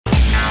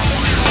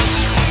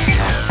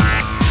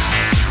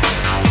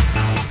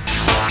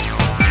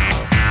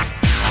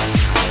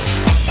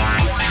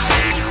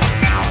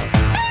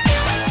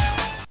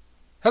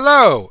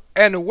Hello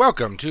and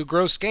welcome to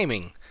Gross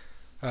Gaming.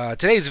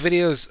 Today's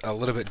video is a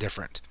little bit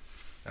different.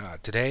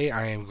 Today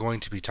I am going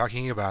to be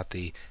talking about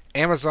the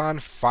Amazon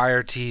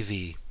Fire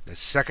TV, the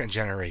second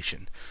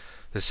generation.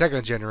 The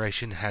second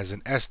generation has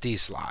an SD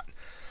slot.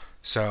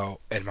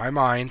 So in my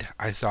mind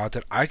I thought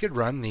that I could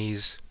run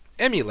these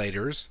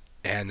emulators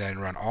and then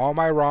run all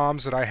my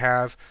ROMs that I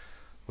have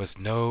with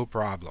no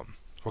problem.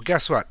 Well,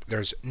 guess what?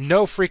 There's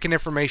no freaking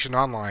information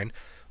online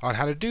on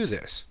how to do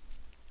this.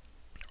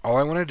 All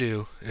I want to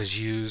do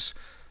is use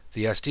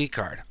the SD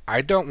card.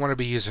 I don't want to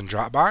be using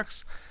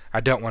Dropbox.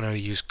 I don't want to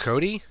use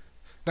Kodi.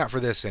 Not for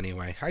this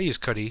anyway. I use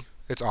Kodi.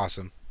 It's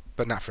awesome.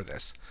 But not for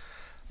this.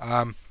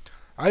 I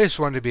just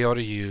wanted to be able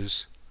to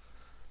use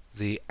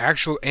the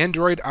actual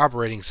Android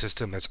operating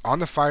system that's on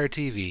the Fire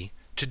TV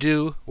to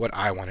do what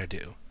I want to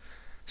do.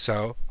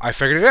 So I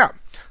figured it out.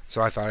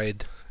 So I thought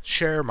I'd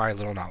share my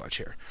little knowledge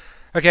here.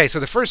 Okay,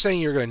 so the first thing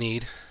you're going to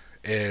need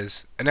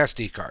is an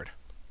SD card.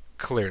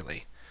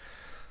 Clearly.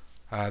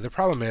 The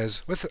problem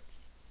is, with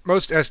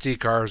most SD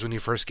cards when you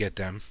first get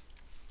them,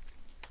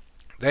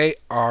 the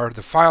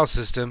file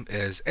system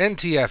is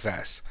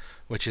NTFS,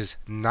 which is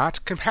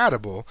not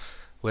compatible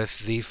with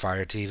the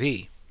Fire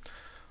TV.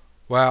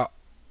 Well,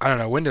 I don't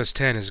know, Windows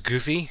 10 is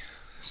goofy.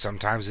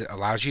 Sometimes it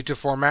allows you to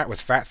format with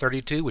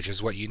FAT32, which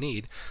is what you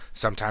need.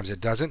 Sometimes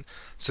it doesn't.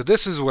 So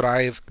this is what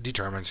I've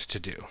determined to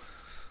do.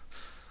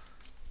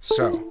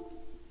 So,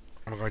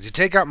 I'm going to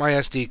take out my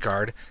SD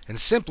card and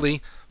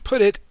simply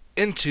put it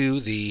into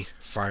the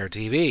Fire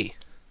TV.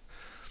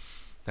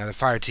 Now the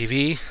Fire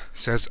TV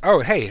says,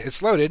 oh hey,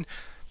 it's loaded,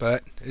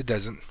 but it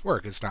doesn't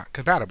work. It's not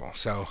compatible.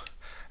 So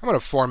I'm going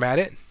to format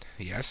it.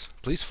 Yes,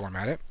 please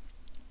format it.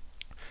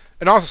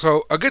 And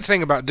also, a good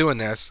thing about doing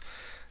this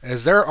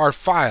is there are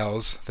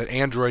files that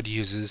Android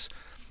uses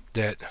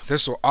that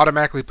this will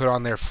automatically put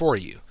on there for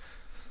you.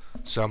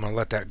 So I'm going to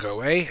let that go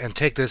away and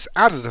take this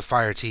out of the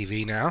Fire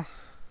TV now.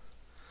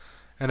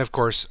 And of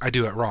course, I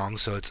do it wrong,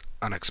 so it's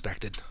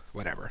unexpected.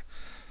 Whatever.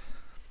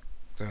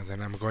 So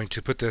then I'm going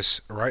to put this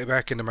right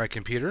back into my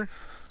computer.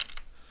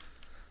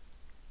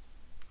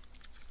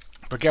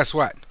 But guess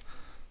what?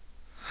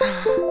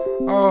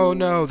 Oh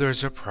no,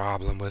 there's a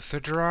problem with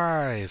the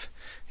drive.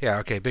 Yeah,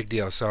 okay, big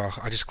deal. So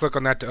I just click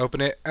on that to open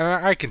it, and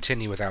I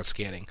continue without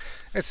scanning.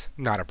 It's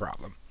not a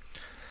problem.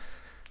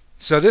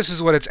 So this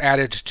is what it's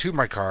added to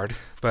my card,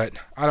 but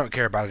I don't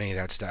care about any of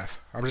that stuff.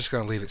 I'm just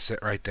going to leave it sit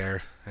right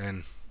there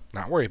and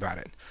not worry about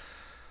it.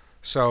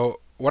 So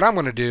what I'm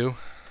going to do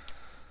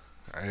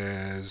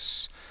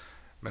is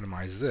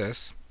minimize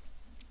this.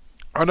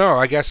 Oh no,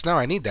 I guess no,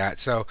 I need that.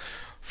 So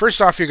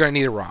first off, you're going to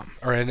need a ROM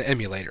or an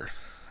emulator.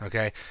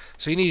 Okay,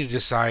 so you need to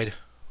decide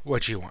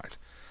what you want.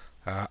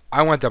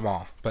 I want them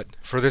all, but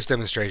for this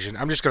demonstration,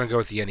 I'm just going to go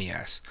with the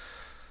NES.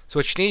 So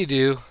what you need to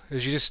do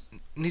is you just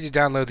need to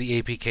download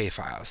the APK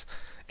files.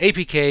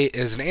 APK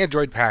is an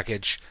Android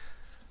package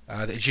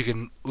that you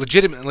can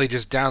legitimately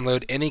just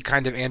download any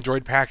kind of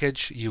Android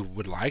package you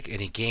would like,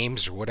 any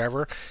games or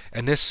whatever,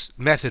 and this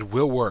method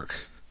will work.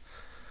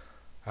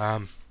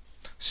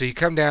 So you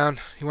come down,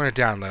 you want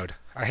to download.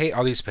 I hate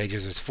all these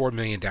pages, there's 4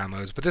 million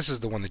downloads, but this is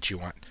the one that you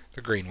want,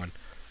 the green one.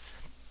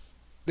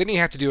 Then you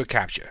have to do a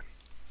CAPTCHA.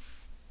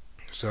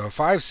 So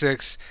 5,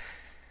 6,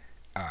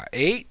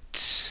 8,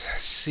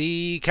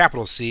 C,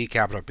 capital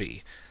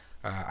B.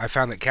 I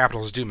found that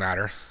capitals do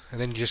matter,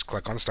 and then you just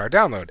click on Start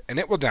Download, and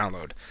it will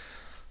download.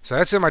 So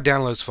that's in my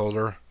downloads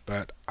folder,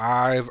 but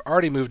I've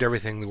already moved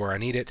everything where I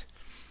need it.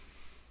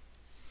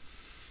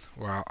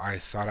 Well, I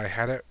thought I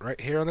had it right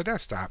here on the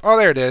desktop. Oh,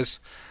 there it is.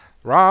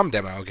 ROM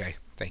demo. Okay,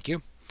 thank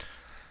you.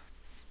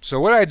 So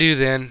what I do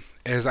then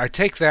is I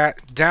take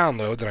that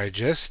download that I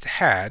just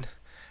had,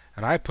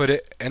 and I put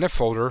it in a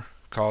folder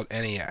called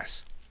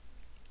NES.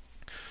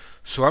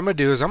 So what I'm going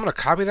to do is I'm going to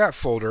copy that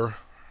folder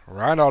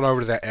right on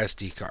over to that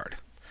SD card.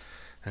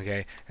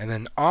 Okay, and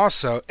then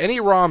also any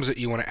ROMs that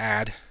you want to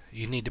add,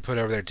 you need to put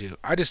over there too.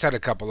 I just had a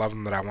couple of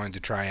them that I wanted to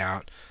try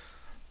out,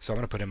 so I'm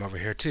going to put them over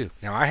here too.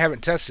 Now I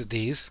haven't tested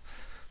these,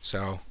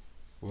 so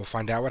we'll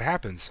find out what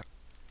happens.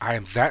 I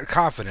am that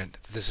confident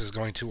that this is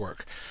going to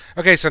work.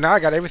 Okay, so now I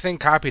got everything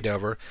copied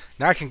over.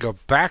 Now I can go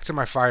back to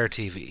my Fire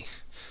TV.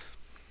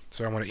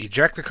 So I'm going to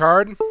eject the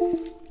card,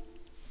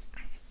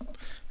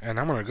 and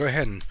I'm going to go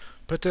ahead and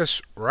put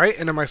this right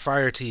into my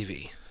Fire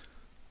TV.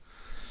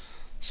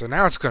 So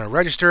now it's going to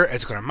register,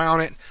 it's going to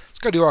mount it, it's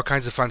going to do all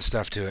kinds of fun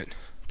stuff to it.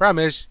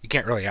 Problem is, you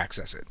can't really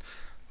access it.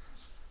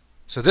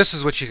 So this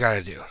is what you got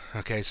to do.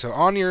 Okay, so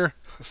on your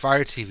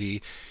Fire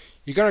TV,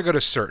 you're going to go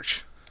to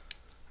Search.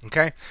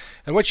 Okay,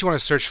 and what you want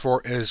to search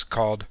for is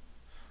called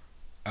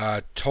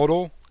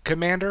Total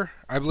Commander,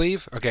 I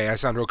believe. Okay, I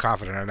sound real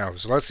confident, I know.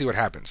 So let's see what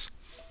happens.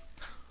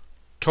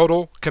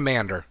 Total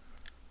Commander.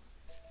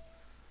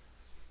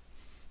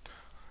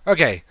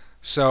 Okay,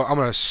 so I'm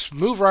going to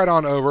move right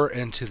on over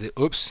into the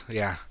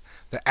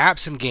the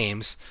apps and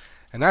games,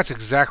 and that's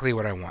exactly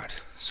what I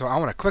want. So I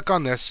want to click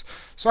on this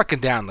so I can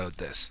download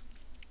this.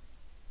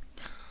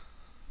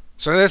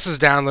 So this is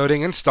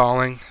downloading,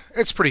 installing.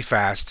 It's pretty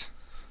fast.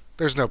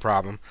 There's no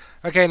problem.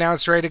 Okay, now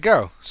it's ready to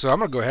go. So I'm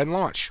going to go ahead and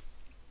launch.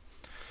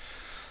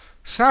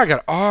 So now I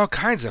got all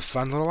kinds of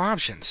fun little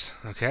options.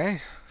 Okay,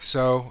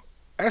 so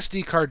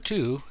SD card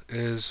 2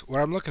 is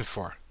what I'm looking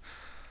for.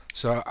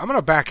 So I'm going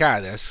to back out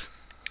of this.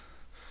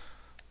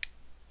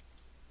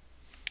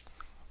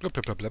 Blah,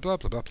 blah, blah, blah, blah,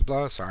 blah, blah,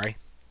 blah. Sorry.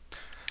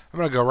 I'm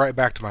going to go right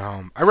back to my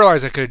home. I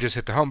realize I could have just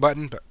hit the home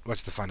button, but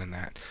what's the fun in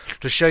that?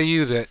 To show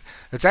you that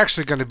it's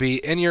actually going to be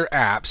in your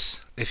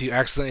apps. If you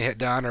accidentally hit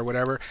done or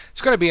whatever,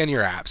 it's going to be in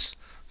your apps.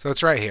 So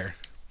it's right here.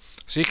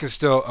 So you can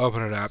still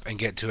open it up and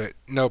get to it,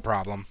 no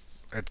problem.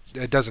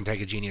 It doesn't take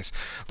a genius.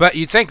 But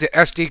you'd think that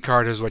SD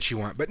card is what you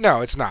want, but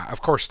no, it's not.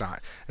 Of course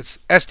not. It's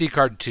SD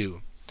card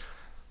 2.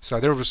 So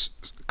there was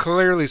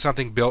clearly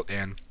something built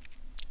in.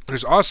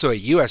 There's also a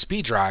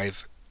USB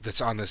drive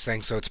that's on this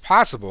thing, so it's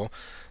possible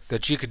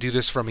that you could do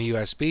this from a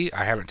USB.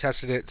 I haven't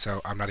tested it, so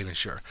I'm not even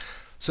sure.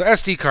 So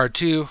SD card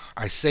 2,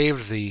 I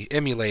saved the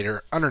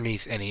emulator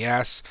underneath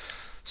NES.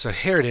 So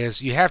here it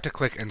is. You have to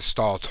click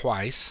install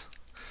twice.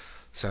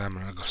 So I'm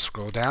going to go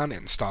scroll down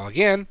and install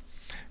again,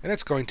 and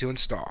it's going to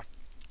install.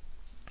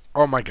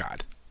 Oh my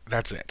god,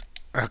 that's it.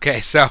 Okay,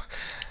 so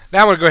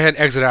now I'm going to go ahead and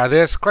exit out of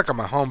this, click on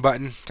my home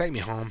button, take me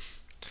home.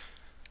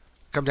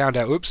 Come down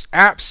to, oops,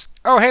 apps.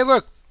 Oh, hey,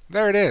 look,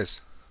 there it is.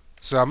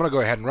 So I'm going to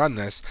go ahead and run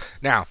this.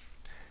 Now,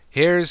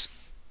 here's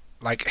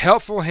like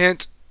helpful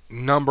hint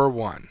number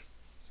 1.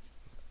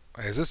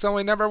 Is this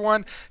only number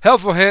 1?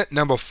 Helpful hint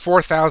number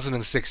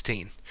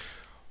 4016.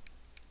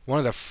 One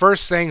of the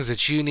first things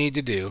that you need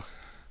to do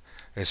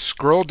is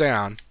scroll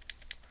down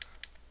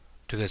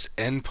to this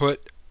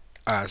input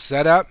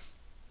setup.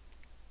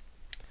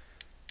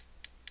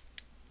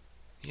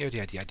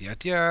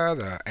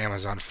 The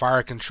Amazon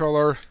Fire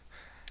controller.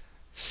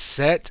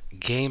 Set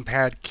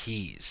gamepad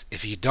keys.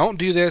 If you don't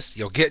do this,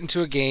 you'll get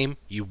into a game.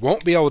 You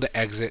won't be able to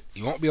exit.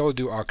 You won't be able to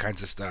do all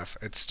kinds of stuff.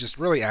 It's just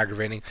really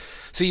aggravating.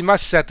 So you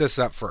must set this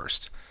up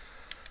first.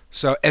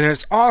 So, and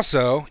it's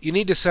also, you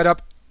need to set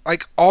up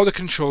like all the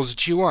controls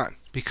that you want.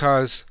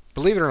 Because,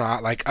 believe it or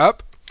not, like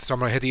up, so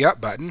I'm going to hit the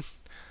up button.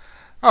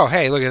 Oh,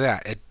 hey, look at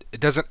that. It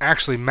doesn't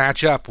actually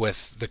match up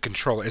with the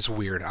controller. It's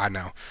weird, I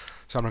know.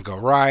 So I'm going to go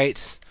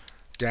right,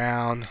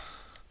 down,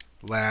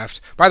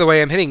 left. By the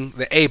way, I'm hitting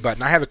the A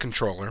button. I have a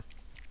controller.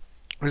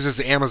 This is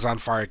the Amazon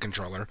Fire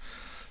controller.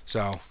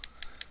 So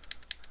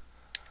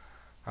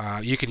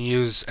you can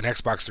use an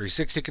Xbox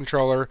 360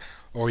 controller,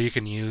 or you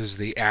can use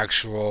the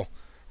actual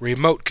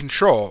remote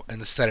control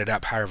and set it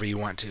up however you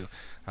want to.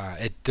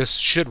 This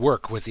should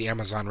work with the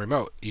Amazon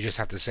remote. You just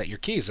have to set your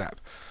keys up.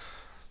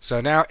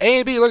 So now A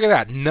and B, look at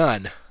that,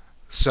 none.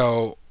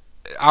 So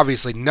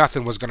obviously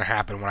nothing was going to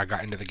happen when I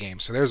got into the game.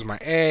 So there's my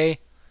A.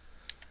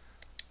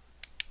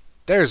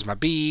 There's my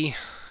B,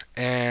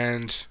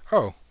 and,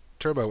 oh,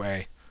 Turbo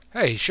A.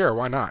 Hey, sure,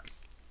 why not?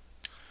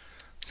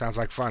 Sounds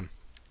like fun.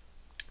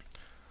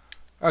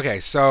 Okay,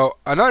 so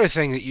another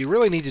thing that you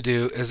really need to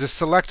do is this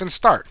select and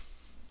start.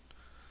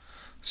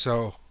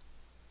 So,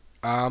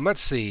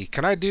 let's see.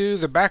 Can I do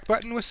the back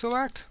button with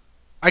select?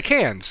 I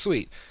can,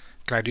 sweet.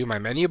 Can I do my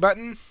menu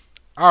button?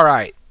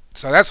 Alright,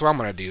 so that's what I'm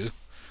going to do.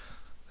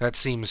 That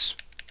seems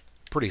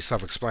pretty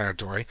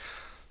self-explanatory.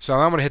 So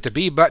I'm going to hit the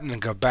B button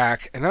and go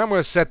back, and then I'm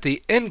going to set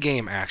the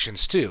in-game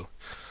actions too.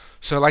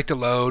 So like to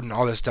load and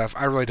all this stuff,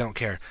 I really don't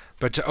care.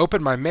 But to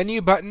open my menu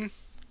button,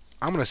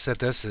 I'm going to set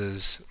this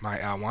as my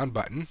L1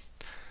 button.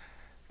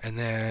 And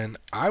then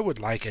I would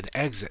like an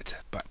exit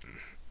button.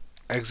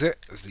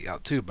 Exit is the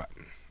L2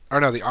 button. Or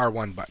no, the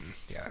R1 button.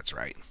 Yeah, that's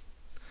right.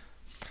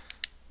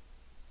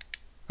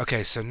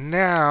 Okay, so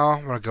now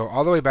I'm going to go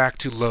all the way back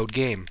to load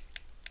game.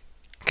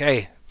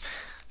 Okay,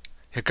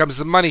 here comes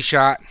the money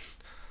shot.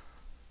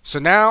 So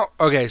now,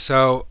 okay,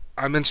 so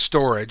I'm in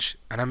storage,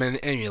 and I'm in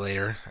the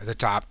emulator at the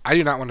top. I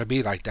do not want to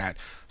be like that.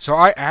 So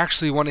I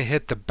actually want to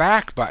hit the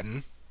back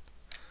button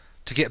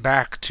to get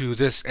back to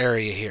this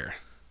area here.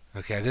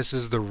 Okay, this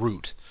is the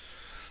root.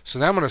 So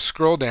now I'm going to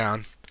scroll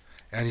down,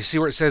 and you see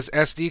where it says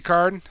SD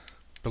card?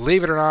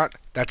 Believe it or not,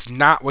 that's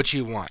not what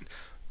you want.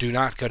 Do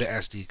not go to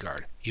SD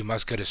card. You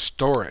must go to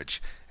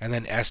storage, and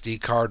then SD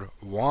card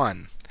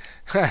 1.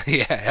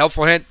 Yeah,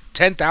 helpful hint,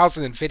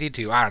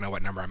 10,052. I don't know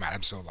what number I'm at.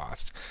 I'm so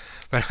lost.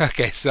 But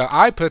okay, so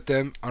I put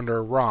them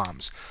under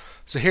ROMs.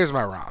 So here's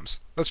my ROMs.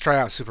 Let's try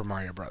out Super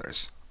Mario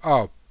Brothers.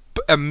 Oh,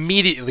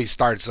 immediately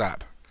starts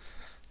up.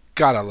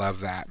 Gotta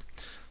love that.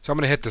 So I'm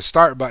going to hit the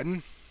start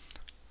button.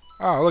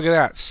 Oh, look at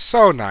that.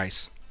 So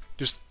nice.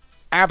 Just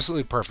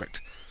absolutely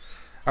perfect.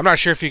 I'm not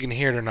sure if you can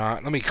hear it or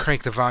not. Let me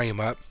crank the volume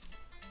up.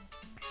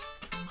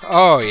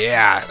 Oh,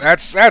 yeah.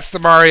 That's the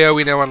Mario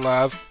we know and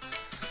love.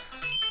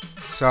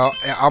 So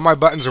all my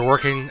buttons are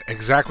working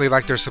exactly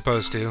like they're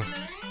supposed to.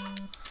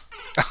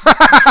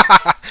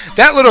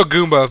 That little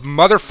Goomba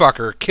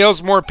motherfucker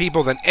kills more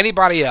people than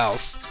anybody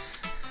else.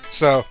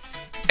 So,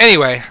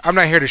 anyway, I'm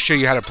not here to show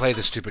you how to play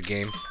this stupid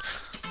game.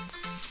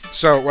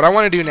 So, what I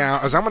want to do now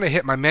is I'm going to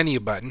hit my menu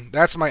button.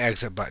 That's my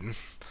exit button.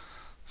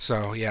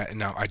 So, yeah,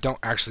 no, I don't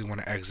actually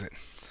want to exit.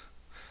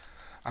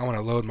 I want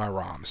to load my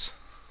ROMs.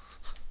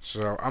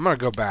 So I'm going to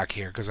go back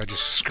here because I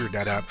just screwed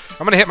that up.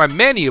 I'm going to hit my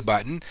menu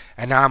button,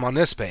 and now I'm on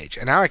this page.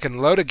 And now I can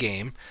load a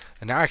game,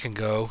 and now I can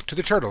go to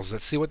the Turtles.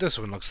 Let's see what this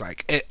one looks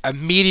like. It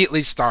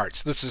immediately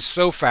starts. This is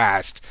so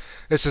fast.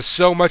 This is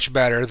so much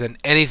better than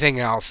anything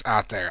else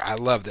out there. I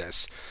love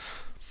this.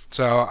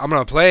 So I'm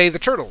going to play the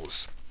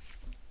Turtles.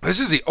 This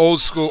is the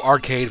old school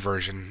arcade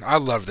version. I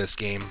love this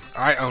game.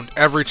 I owned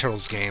every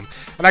Turtles game.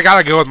 And I got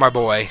to go with my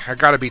boy. I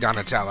got to be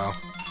Donatello.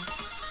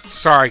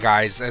 Sorry,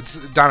 guys. It's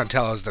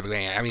Donatello's the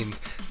man. I mean,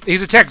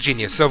 he's a tech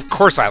genius, so of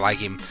course I like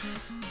him.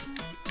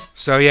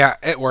 So yeah,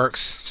 it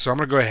works. So I'm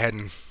going to go ahead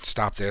and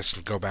stop this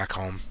and go back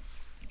home.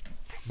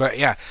 But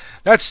yeah,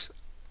 that's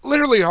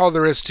literally all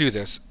there is to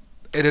this.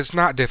 It is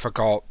not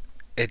difficult.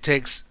 It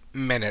takes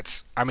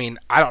minutes. I mean,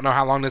 I don't know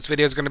how long this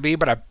video is going to be,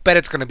 but I bet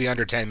it's going to be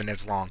under 10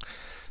 minutes long.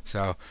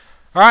 So,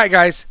 alright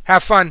guys,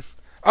 have fun.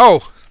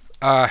 Oh,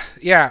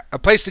 yeah, a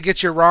place to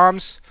get your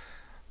ROMs.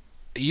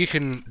 You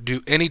can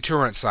do any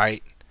torrent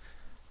site.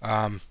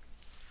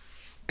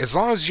 As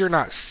long as you're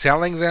not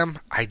selling them,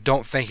 I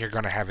don't think you're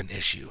going to have an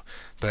issue.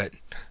 But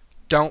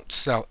don't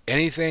sell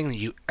anything that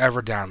you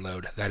ever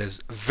download. That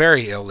is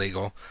very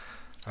illegal.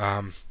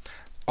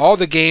 All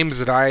the games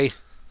that I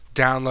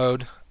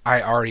download,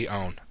 I already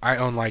own. I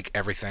own like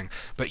everything.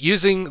 But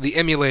using the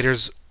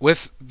emulators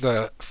with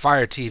the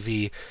Fire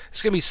TV,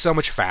 it's going to be so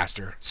much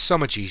faster, so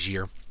much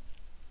easier.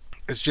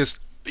 It's just,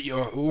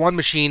 one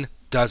machine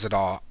does it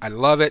all. I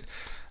love it.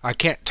 I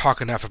can't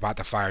talk enough about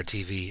the Fire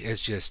TV.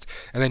 It's just,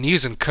 and then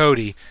using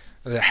Kodi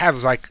that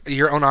has like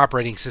your own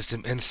operating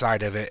system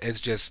inside of it.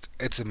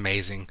 It's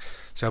amazing.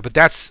 So, but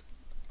that's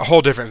a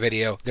whole different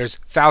video. There's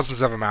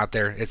thousands of them out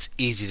there. It's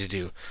easy to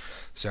do.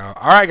 So,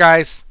 all right,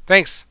 guys.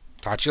 Thanks.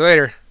 Talk to you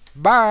later.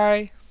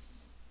 Bye.